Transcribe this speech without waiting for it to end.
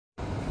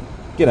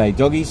G'day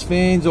Doggies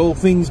fans, all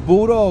things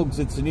Bulldogs.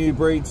 It's a new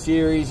breed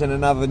series and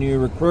another new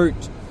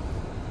recruit.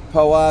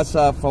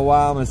 Poasa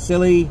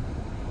Faamausili.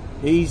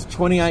 He's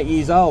 28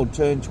 years old,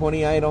 turned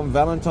 28 on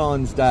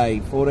Valentine's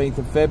Day, 14th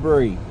of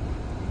February.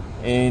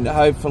 And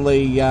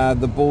hopefully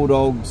the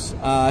Bulldogs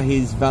are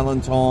his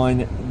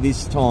Valentine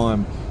this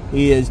time.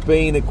 He has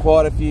been at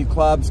quite a few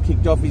clubs,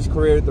 kicked off his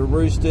career at the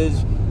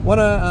Roosters, won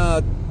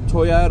a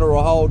Toyota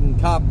or Holden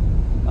Cup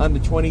under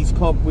 20s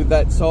comp with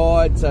that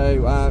side,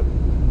 so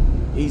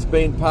he's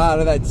been part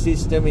of that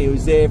system. He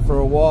was there for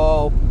a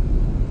while.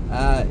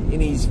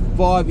 In his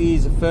 5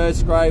 years of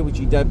first grade, which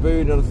he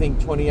debuted in, I think,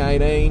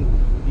 2018,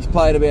 he's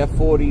played about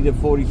 40 to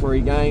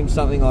 43 games,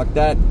 something like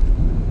that.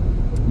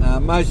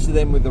 Most of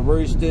them with the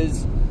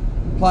Roosters.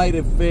 Played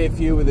a fair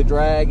few with the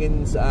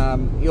Dragons.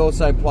 He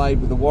also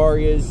played with the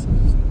Warriors.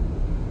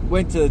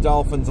 Went to the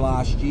Dolphins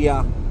last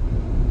year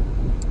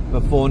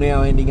before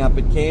now ending up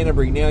at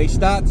Canterbury. Now he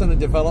starts on a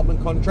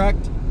development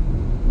contract,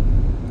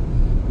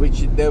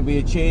 which there'll be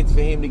a chance for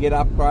him to get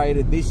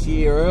upgraded this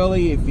year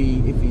early if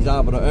he's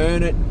able to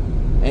earn it.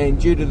 And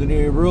due to the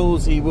new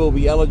rules, he will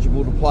be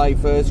eligible to play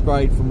first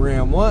grade from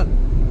round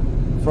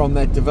one from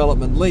that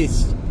development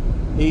list.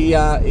 He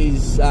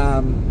they've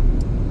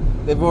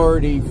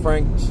already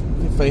franked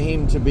for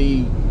him to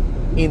be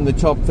in the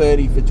top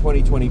 30 for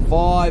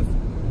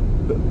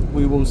 2025, but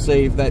we will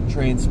see if that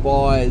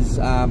transpires.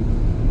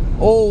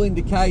 All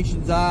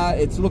indications are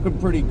it's looking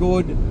pretty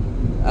good.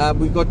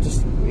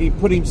 He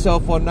put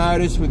himself on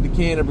notice with the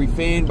Canterbury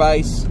fan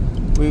base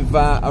with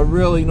a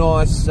really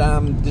nice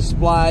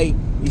display.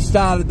 He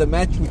started the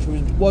match, which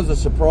was a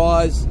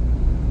surprise,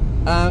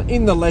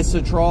 in the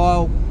lesser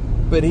trial,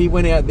 but he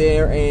went out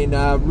there and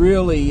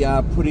really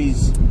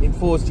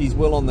enforced his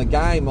will on the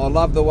game. I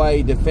love the way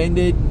he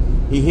defended.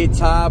 He hits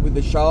hard with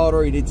the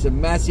shoulder. He did some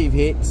massive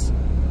hits,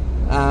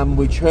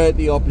 which hurt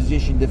the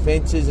opposition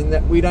defences, and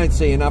that we don't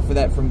see enough of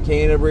that from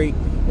Canterbury.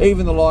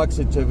 Even the likes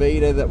of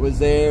Tavita that was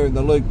there, and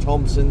the Luke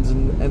Thompsons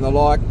and the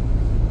like,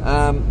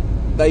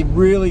 they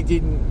really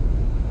didn't,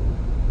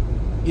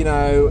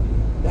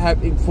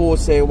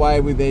 enforce their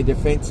way with their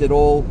defence at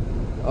all.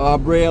 I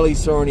rarely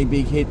saw any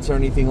big hits or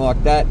anything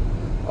like that.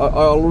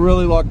 I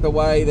really like the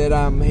way that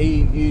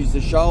he used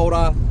the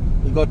shoulder.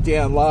 He got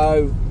down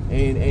low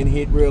and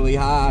hit really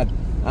hard.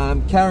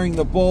 Carrying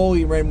the ball,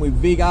 he ran with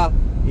vigour.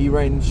 He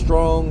ran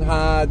strong,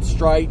 hard,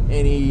 straight,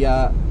 and he,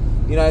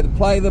 the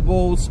play of the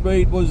ball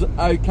speed was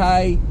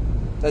okay.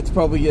 That's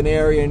probably an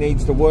area he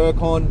needs to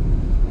work on.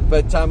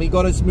 But he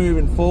got us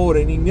moving forward,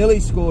 and he nearly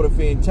scored a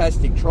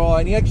fantastic try,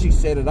 and he actually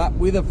set it up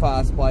with a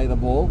fast play of the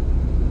ball.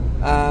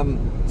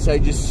 So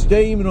just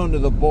steaming onto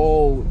the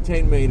ball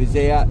 10 metres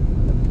out,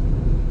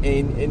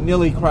 and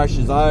nearly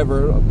crashes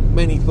over.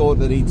 Many thought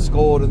that he'd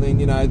scored, and then,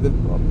 the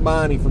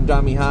Marnie from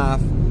dummy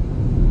half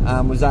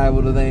was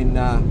able to then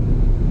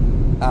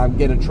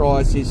get a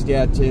try assist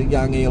out to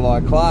young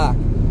Eli Clark.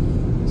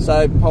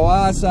 So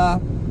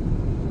Poasa,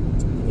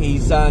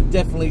 he's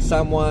definitely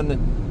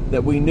someone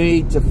that we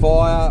need to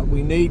fire.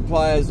 We need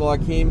players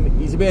like him.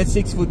 He's about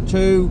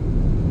 6'2".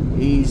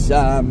 He's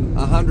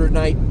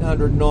 108,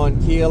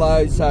 109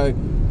 kilos. So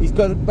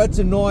that's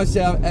a nice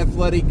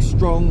athletic,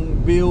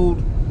 strong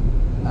build.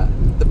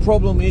 The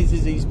problem is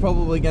he's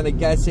probably going to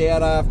gas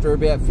out after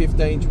about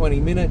 15, 20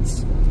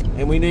 minutes,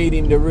 and we need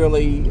him to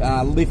really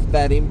lift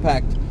that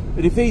impact.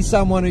 But if he's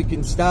someone who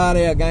can start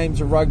our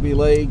games of rugby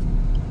league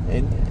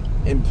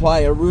and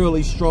play a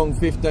really strong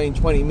 15,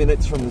 20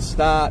 minutes from the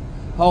start,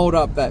 hold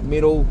up that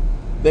middle,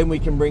 then we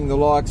can bring the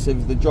likes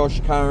of the Josh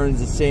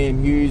Currans, the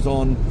Sam Hughes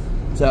on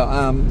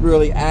to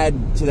really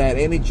add to that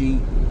energy,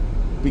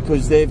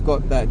 because they've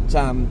got that,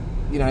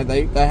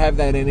 they have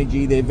that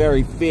energy, they're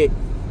very fit,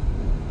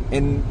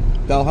 and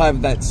they'll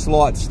have that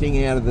slight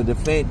sting out of the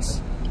defence,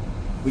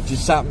 which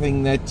is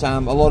something that a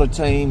lot of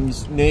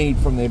teams need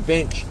from their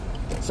bench.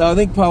 So I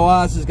think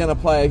Poasa is going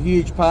to play a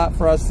huge part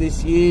for us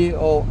this year,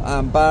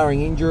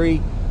 barring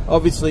injury.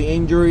 Obviously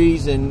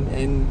injuries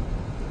and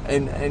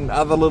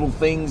other little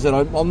things that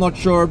I'm not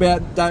sure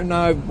about. Don't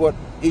know what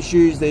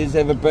issues there's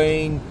ever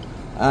been,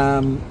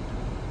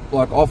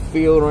 like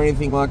off-field or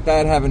anything like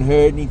that. Haven't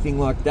heard anything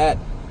like that.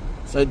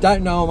 So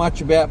don't know much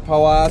about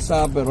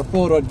Poasa, but I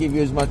thought I'd give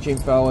you as much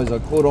info as I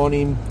could on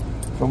him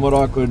from what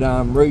I could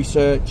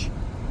research.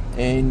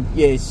 And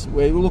yes,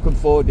 we're looking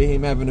forward to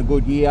him having a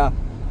good year,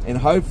 and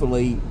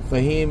hopefully for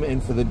him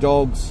and for the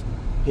Dogs,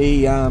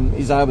 he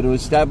is able to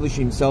establish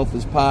himself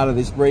as part of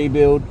this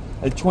rebuild.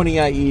 At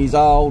 28 years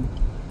old,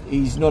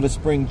 he's not a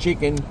spring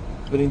chicken,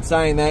 but in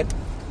saying that,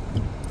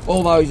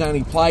 although he's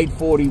only played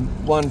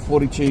 41,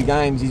 42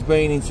 games, he's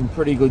been in some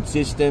pretty good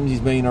systems,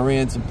 he's been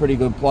around some pretty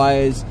good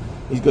players,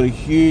 he's got a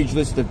huge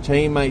list of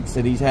teammates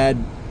that he's had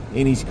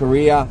in his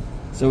career,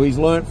 so he's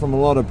learnt from a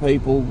lot of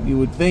people, you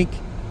would think.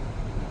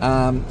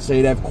 So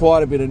he'd have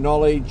quite a bit of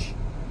knowledge.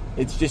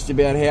 It's just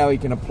about how he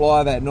can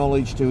apply that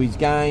knowledge to his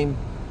game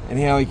and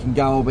how he can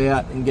go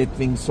about and get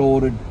things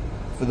sorted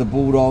for the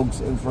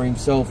Bulldogs and for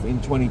himself in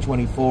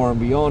 2024 and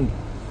beyond.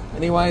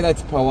 Anyway,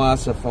 that's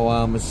Poasa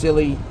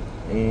Faamausili,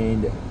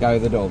 and go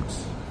the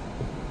Dogs.